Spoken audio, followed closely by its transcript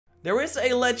There is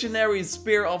a legendary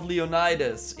Spear of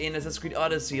Leonidas in Assassin's Creed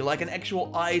Odyssey, like an actual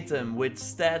item with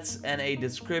stats and a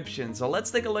description. So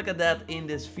let's take a look at that in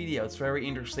this video, it's very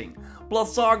interesting.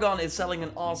 Plus Sargon is selling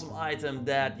an awesome item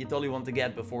that you totally want to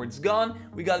get before it's gone.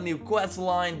 We got a new quest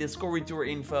line, Discovery Tour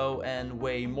info and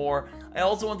way more. I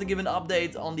also want to give an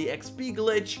update on the XP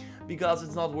glitch, because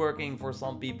it's not working for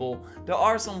some people. There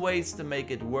are some ways to make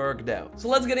it work though. So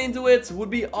let's get into it. Would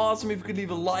be awesome if you could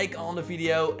leave a like on the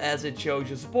video as it shows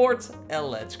your support, and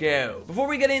let's go. Before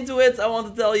we get into it, I want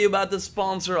to tell you about the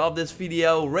sponsor of this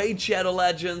video, Raid Shadow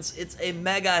Legends. It's a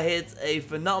mega hit, a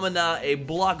phenomena, a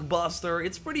blockbuster.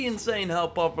 It's pretty insane how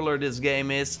popular this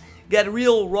game is. Get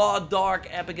real, raw, dark,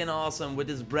 epic and awesome with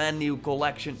this brand new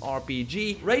collection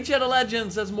RPG. Raid Shadow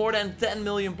Legends has more than 10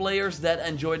 million players that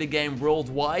enjoy the game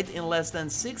worldwide in less than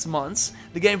 6 months.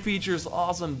 The game features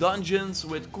awesome dungeons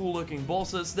with cool looking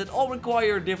bosses that all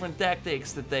require different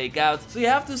tactics to take out. So you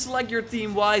have to select your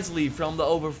team wisely from the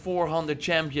over 400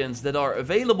 champions that are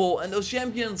available, and those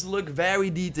champions look very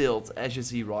detailed as you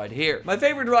see right here. My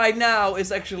favorite right now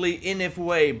is actually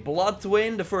Inifue Blood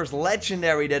Twin, the first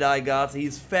legendary that I got.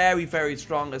 He's very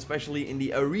strong, especially in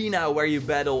the arena where you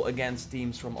battle against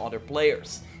teams from other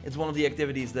players. It's one of the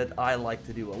activities that I like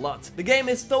to do a lot. The game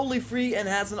is totally free and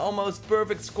has an almost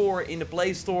perfect score in the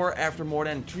Play Store after more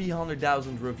than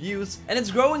 300,000 reviews. And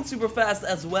it's growing super fast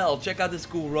as well. Check out this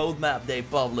cool roadmap they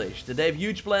published. They have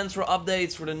huge plans for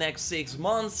updates for the next 6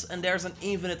 months, and there's an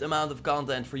infinite amount of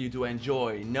content for you to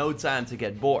enjoy. No time to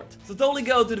get bored. So totally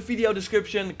go to the video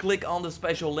description, click on the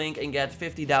special link and get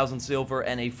 50,000 silver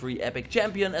and a free epic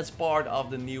champion as part of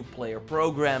the new player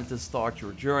program to start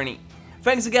your journey.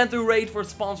 Thanks again to Raid for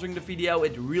sponsoring the video,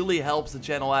 it really helps the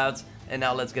channel out, and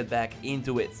now let's get back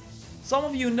into it. Some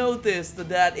of you noticed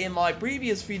that in my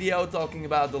previous video talking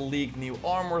about the leaked new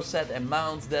armor set and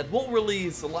mount that will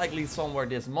release likely somewhere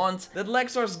this month, that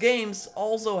Lexar's Games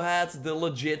also had the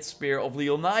legit Spear of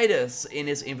Leonidas in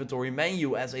his inventory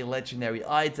menu as a legendary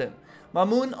item.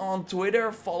 Mamoon on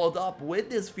Twitter followed up with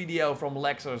this video from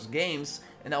Lexar's Games,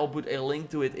 and I'll put a link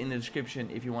to it in the description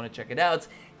if you want to check it out.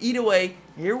 Either way,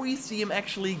 here we see him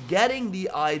actually getting the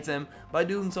item by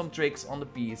doing some tricks on the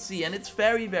PC, and it's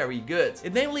very good.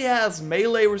 It namely has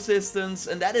melee resistance,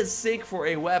 and that is sick for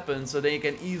a weapon, so then you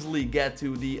can easily get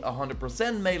to the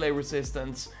 100% melee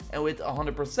resistance, and with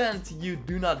 100% you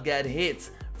do not get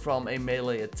hit from a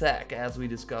melee attack, as we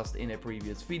discussed in a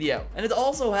previous video. And it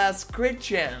also has crit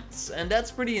chance, and that's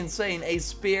pretty insane, a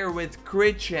spear with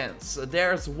crit chance.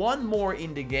 There's one more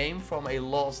in the game from a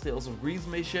Lost Tales of Greece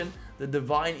mission, the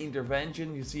Divine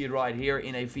Intervention. You see it right here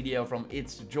in a video from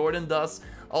It's Jordan Does.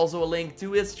 Also a link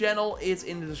to his channel is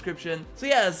in the description. So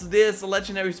yes, this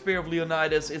legendary Spear of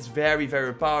Leonidas is very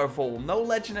powerful. No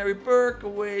legendary perk,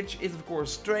 which is of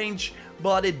course strange,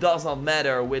 but it does not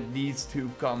matter with these two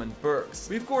common perks.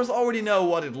 We of course already know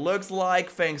what it looks like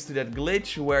thanks to that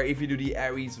glitch, where if you do the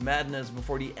Ares Madness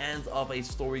before the end of a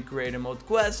story creator mode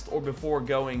quest or before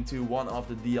going to one of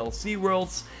the DLC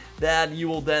worlds, that you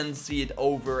will then see it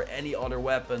over any other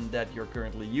weapon that you're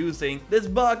currently using. This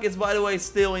bug is by the way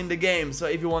still in the game, so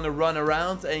if you want to run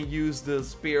around and use the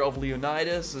Spear of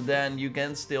Leonidas, then you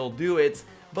can still do it.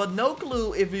 But no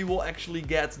clue if we will actually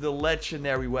get the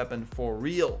legendary weapon for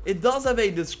real. It does have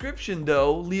a description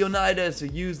though. Leonidas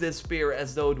used this spear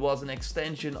as though it was an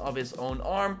extension of his own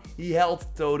arm. He held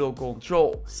total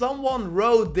control. Someone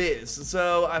wrote this,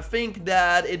 so I think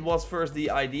that it was first the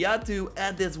idea to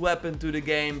add this weapon to the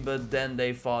game, but then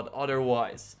they thought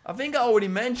otherwise. I think I already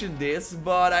mentioned this,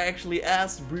 but I actually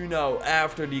asked Bruno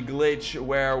after the glitch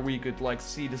where we could like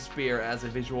see the spear as a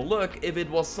visual look, if it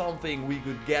was something we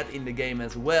could get in the game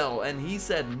as well, and he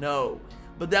said no.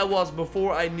 But that was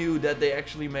before I knew that they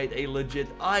actually made a legit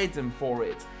item for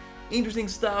it. Interesting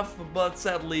stuff, but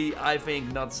sadly I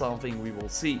think not something we will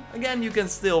see. Again, you can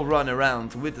still run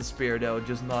around with the spear though,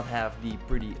 just not have the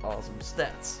pretty awesome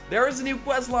stats. There is a new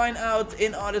questline out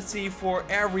in Odyssey for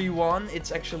everyone.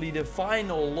 It's actually the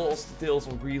final Lost Tales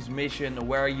of Greece mission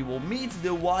where you will meet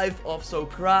the wife of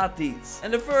Socrates.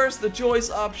 And the choice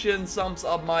option sums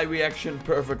up my reaction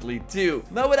perfectly too.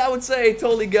 Now what I would say,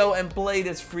 totally go and play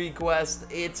this free quest.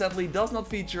 It sadly does not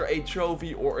feature a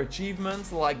trophy or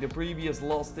achievement like the previous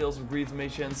Lost Tales of Greece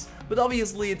missions, but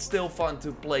obviously it's still fun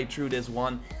to play through this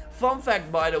one. Fun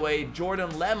fact by the way,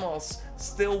 Jordan Lemos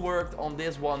still worked on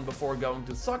this one before going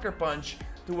to Sucker Punch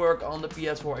to work on the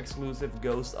PS4 exclusive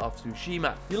Ghost of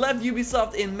Tsushima. He left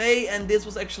Ubisoft in May, and this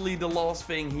was actually the last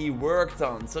thing he worked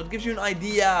on, so it gives you an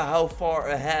idea how far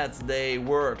ahead they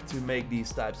work to make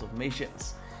these types of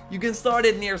missions. You can start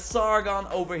it near Sargon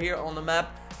over here on the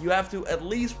map. You have to at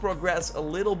least progress a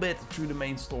little bit through the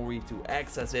main story to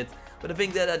access it. but I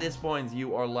think that at this point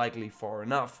you are likely far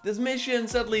enough. This mission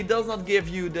sadly does not give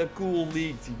you the cool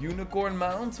leaked unicorn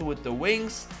mount with the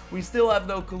wings. We still have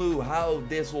no clue how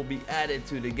this will be added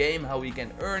to the game, how we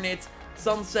can earn it.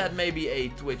 Some said maybe a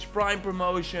Twitch Prime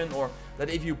promotion, or that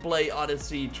if you play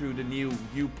Odyssey through the new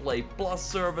Uplay Plus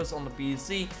service on the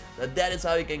PC, that is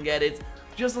how you can get it.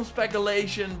 Just some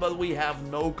speculation, but we have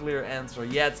no clear answer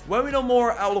yet. When we know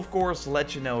more, I will of course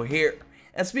let you know here.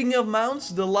 And speaking of mounts,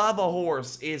 the Lava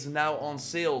Horse is now on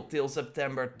sale till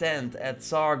September 10th at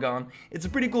Sargon. It's a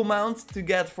pretty cool mount to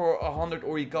get for 100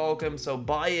 orichalcum, so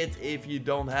buy it if you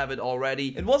don't have it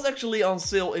already. It was actually on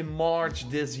sale in March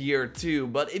this year too,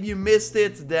 but if you missed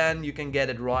it, then you can get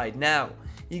it right now.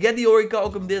 You get the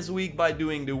orichalcum this week by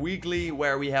doing the weekly,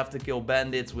 where we have to kill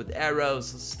bandits with arrows,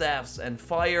 staffs and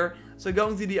fire. So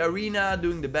going to the arena,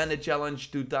 doing the bandit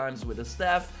challenge 2 times with a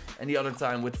staff and the other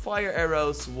time with fire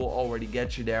arrows will already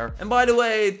get you there. And by the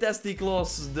way,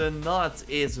 Testiclos the Nut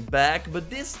is back, but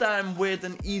this time with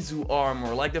an Izu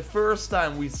armor. Like the first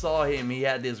time we saw him, he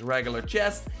had this regular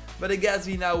chest. But I guess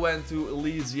he now went to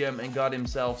Elysium and got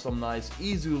himself some nice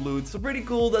Izu loot. So pretty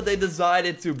cool that they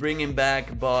decided to bring him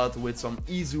back, but with some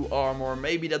Izu armor.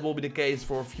 Maybe that will be the case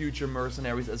for future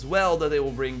mercenaries as well, that they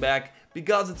will bring back.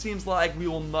 Because it seems like we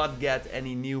will not get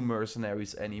any new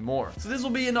mercenaries anymore. So this will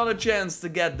be another chance to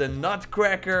get the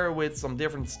Nutcracker with some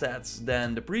different stats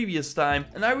than the previous time.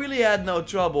 And I really had no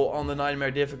trouble on the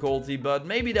Nightmare difficulty, but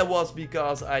maybe that was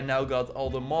because I now got all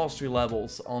the mastery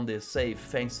levels on this save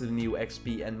thanks to the new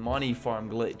XP and money farm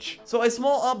glitch. So a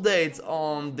small update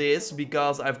on this,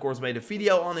 because I of course made a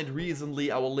video on it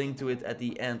recently. I will link to it at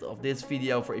the end of this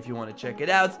video for if you want to check it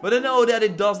out. But I know that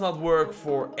it does not work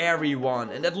for everyone,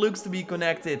 and that looks to be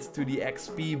connected to the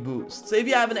XP boost. So if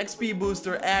you have an XP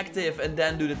booster active and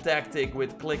then do the tactic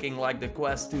with clicking like the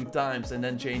quest 2 times and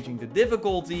then changing the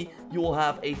difficulty, you will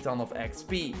have a ton of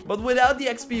XP. But without the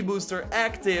XP booster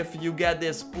active, you get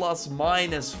this plus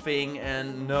minus thing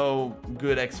and no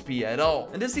good XP at all.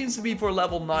 And this seems to be for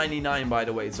level 99 by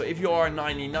the way. So if you are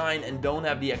 99 and don't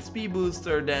have the XP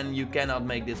booster, then you cannot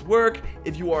make this work.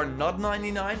 If you are not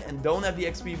 99 and don't have the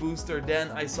XP booster, then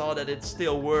I saw that it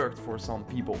still worked for some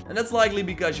people. And that's likely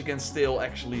because you can still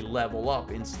actually level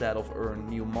up instead of earn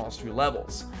new mastery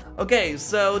levels. Okay,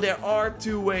 so there are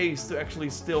 2 ways to actually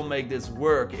still make this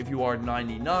work if you are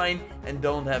 99 and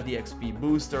don't have the XP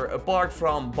booster, apart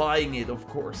from buying it of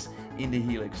course in the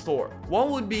Helix store. One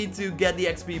would be to get the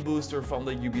XP booster from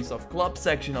the Ubisoft Club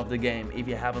section of the game if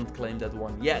you haven't claimed that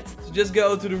one yet. So just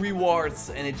go to the rewards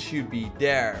and it should be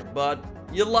there, but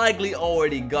you likely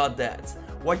already got that.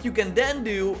 What you can then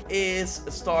do is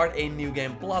start a New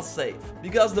Game Plus save.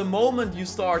 Because the moment you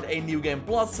start a New Game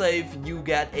Plus save, you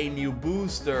get a new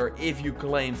booster if you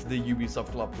claimed the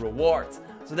Ubisoft Club reward.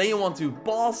 So then you want to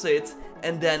pause it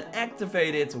and then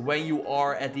activate it when you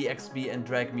are at the XP and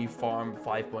Drag Me Farm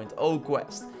 5.0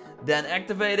 quest. Then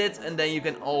activate it and then you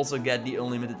can also get the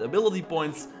unlimited ability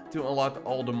points to unlock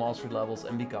all the mastery levels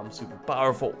and become super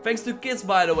powerful. Thanks to Kids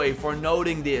by the way for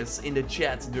noting this in the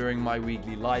chat during my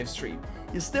weekly live stream.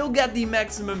 You still get the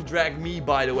maximum drag me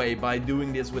by the way by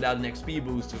doing this without an XP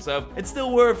booster, so it's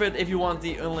still worth it if you want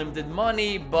the unlimited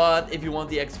money, but if you want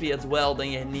the XP as well, then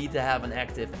you need to have an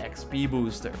active XP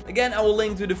booster. Again, I will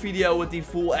link to the video with the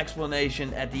full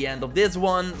explanation at the end of this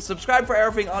one. Subscribe for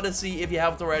everything Odyssey if you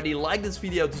haven't already. Like this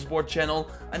video to support the channel.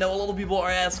 I know a lot of people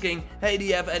are asking, hey, do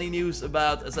you have any news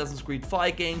about Assassin's Creed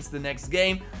Vikings, the next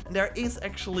game? And there is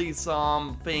actually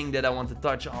something that I want to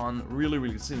touch on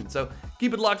really soon, so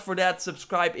keep it locked for that.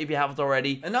 Subscribe if you haven't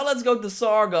already. And now let's go to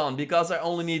Sargon, because I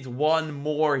only need one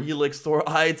more Helix store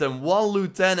item, one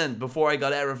lieutenant, before I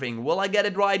got everything. Will I get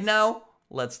it right now?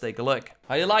 Let's take a look.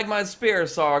 How do you like my spear,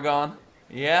 Sargon?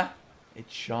 Yeah? It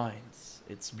shines.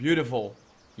 It's beautiful.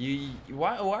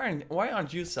 Why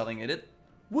aren't you selling it? It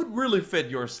would really fit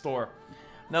your store.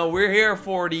 No, we're here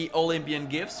for the Olympian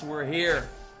gifts. We're here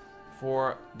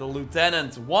for the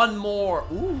lieutenant. One more.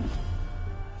 Ooh.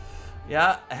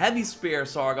 Yeah, a heavy spear,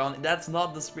 Sargon. That's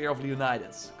not the spear of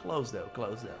Leonidas. Close though,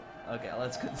 close though. Okay,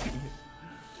 let's continue.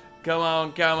 Come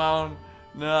on, come on.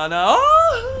 No, no.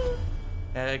 Oh!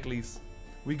 Heracles.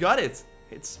 We got it.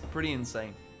 It's pretty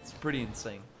insane. It's pretty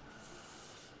insane.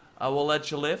 I will let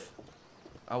you live.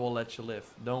 I will let you live.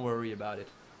 Don't worry about it.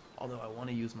 Although I want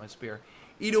to use my spear.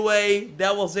 Either way,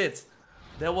 that was it.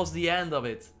 That was the end of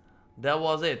it. That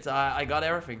was it. I got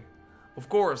everything. Of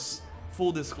course.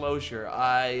 Full disclosure,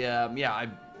 I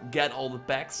get all the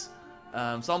packs.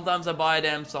 Sometimes I buy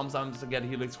them, sometimes I get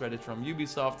Helix credits from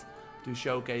Ubisoft to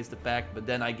showcase the pack, but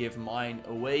then I give mine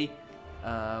away.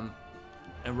 And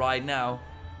right now,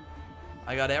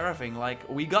 I got everything. Like,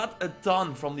 we got a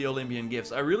ton from the Olympian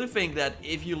gifts. I really think that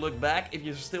if you look back, if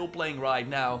you're still playing right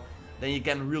now, then you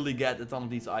can really get a ton of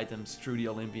these items through the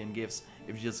Olympian gifts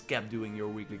if you just kept doing your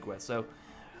weekly quest. So,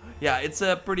 yeah, it's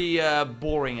pretty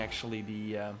boring, actually,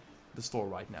 the store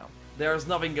right now. There's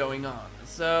nothing going on.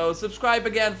 So, subscribe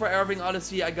again for Creed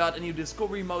Odyssey. I got a new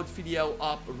Discovery Mode video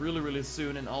up really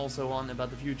soon, and also one about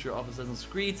the future of Assassin's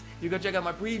Creed. You can check out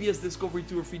my previous Discovery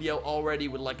Tour video already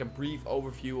with like a brief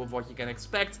overview of what you can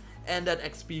expect, and that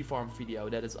XP farm video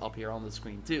that is up here on the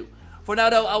screen too. For now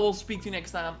though, I will speak to you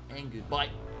next time, and goodbye.